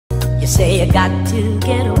say you got to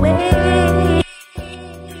get away.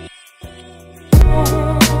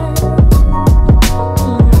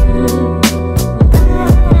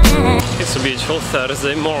 It's a beautiful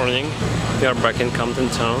Thursday morning. We are back in Camden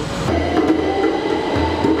Town.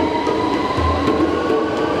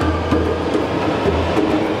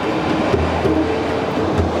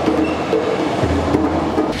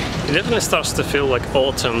 It definitely starts to feel like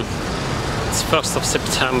autumn. It's 1st of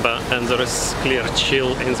September and there is clear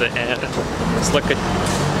chill in the air. It's like a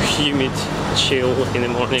humid chill in the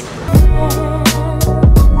morning.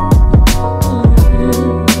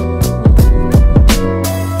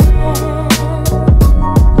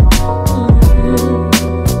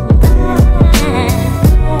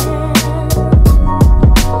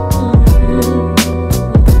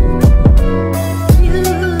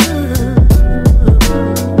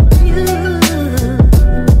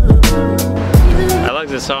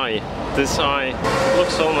 This eye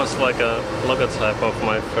looks almost like a logotype of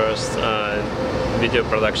my first video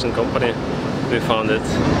production company. We founded,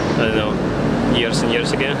 I don't know, years and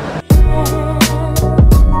years ago.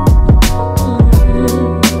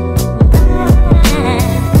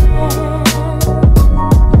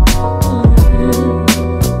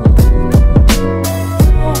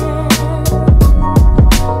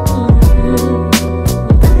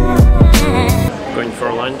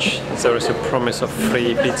 There is a promise of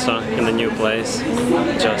free pizza in the new place,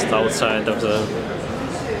 just outside of the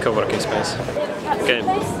co-working space. Okay,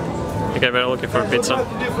 we're looking for pizza.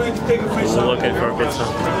 Looking for pizza.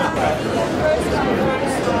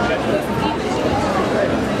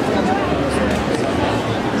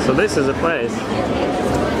 So this is the place.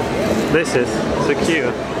 This is the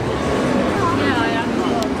queue.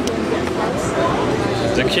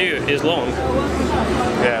 The queue is long.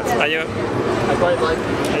 Yeah. Are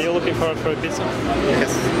you looking for a pizza?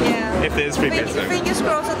 Yes. Yeah. If there's free pizza. Fingers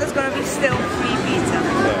crossed that there's gonna be still free pizza.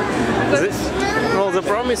 Yeah. Well, the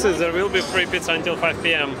promise is there will be free pizza until 5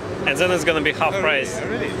 p.m. and then it's gonna be half price. Oh,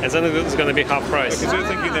 really? And then it's gonna be half price. Because you're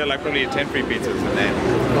thinking there are like probably 10 free pizzas in there.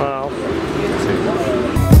 Wow.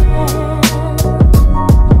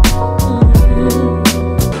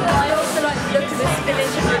 I also like to look at this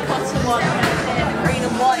village of the cotton one, the green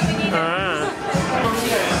and white.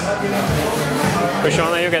 Which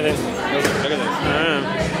one are you getting? Look at this.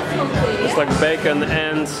 It's like bacon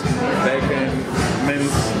and... Bacon,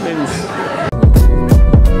 mince.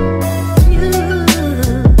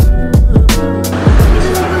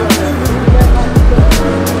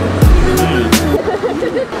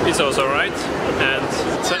 Pizza was alright, and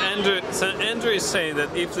so Andrew is saying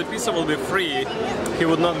that if the pizza will be free, he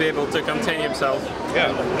would not be able to contain himself.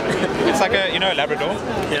 Yeah. It's like a, Labrador.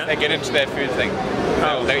 Yeah. They get into their food thing.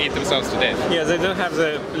 Oh. They eat themselves to death. Yeah, they don't have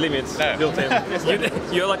the limits built in.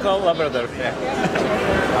 You're like a Labrador. Yeah.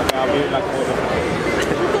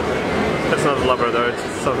 That's not a Labrador, it's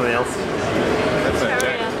something else. That's it,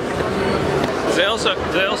 yeah.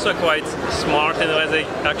 They're also quite smart in the way they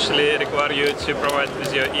actually require you to provide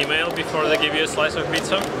with your email before they give you a slice of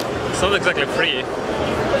pizza. It's not exactly free.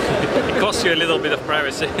 It costs you a little bit of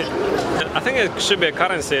privacy. I think it should be a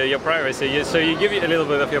currency, your privacy. So you give you a little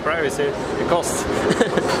bit of your privacy, it costs.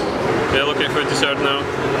 They're looking for dessert now.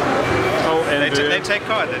 Oh, and they take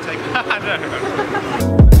card. They take card.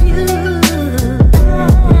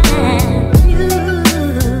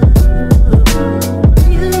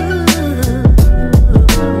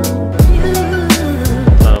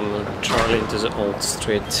 Into the old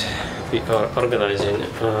street. We are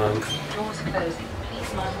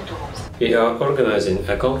organizing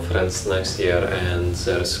a conference next year, and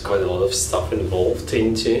there's quite a lot of stuff involved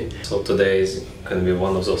into. So today is going to be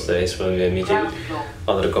one of those days when we are meeting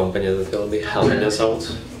other companies that will be helping us out.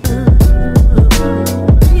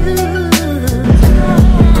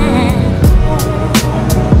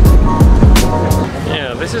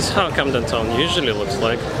 Yeah, this is how Camden Town usually looks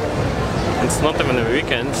like. It's not even a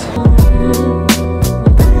weekend.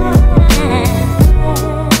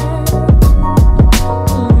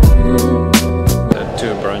 There are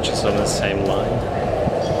two branches on the same line,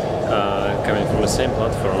 coming from the same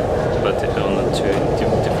platform, but on two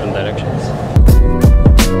different directions.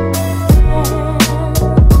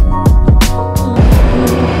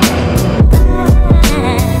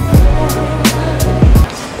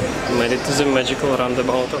 Made it to the magical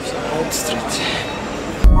roundabout of the old street.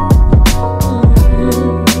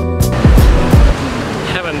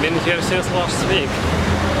 Haven't been here since last week.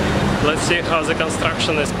 Let's see how the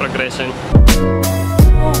construction is progressing.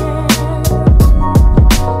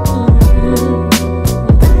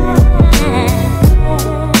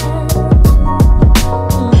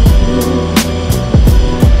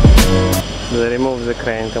 They removed the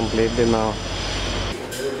crane completely now.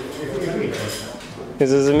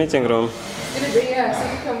 This is a meeting room. It's going to be, yeah, so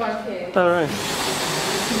you come right here. Alright.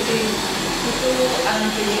 It's going to be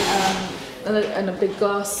the door and a big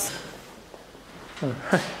glass.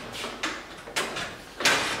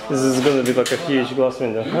 This is going to be like a huge glass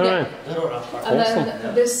window. Alright. Yeah. And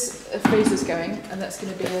then this freezer's going, and that's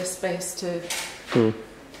going to be a space to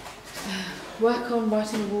work on,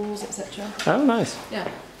 writing the walls, etc. Oh, nice. Yeah.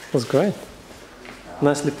 That's great.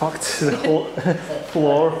 Nicely packed, the whole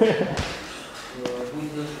floor.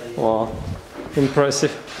 Wow,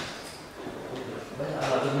 impressive.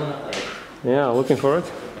 Yeah, looking for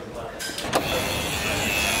it.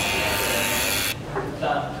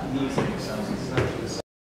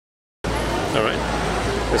 Alright,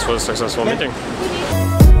 this was a successful meeting.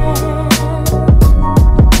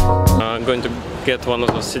 I'm going to get one of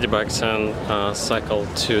those city bikes and cycle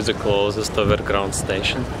to the closest overground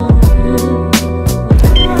station.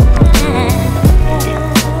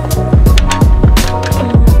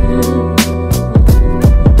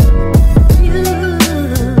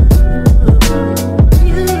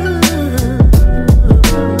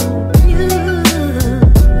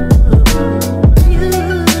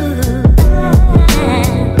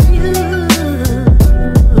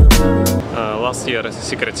 Last year,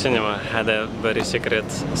 Secret Cinema had a very secret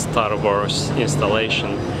Star Wars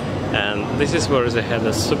installation, and this is where they had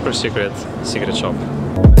a super secret shop.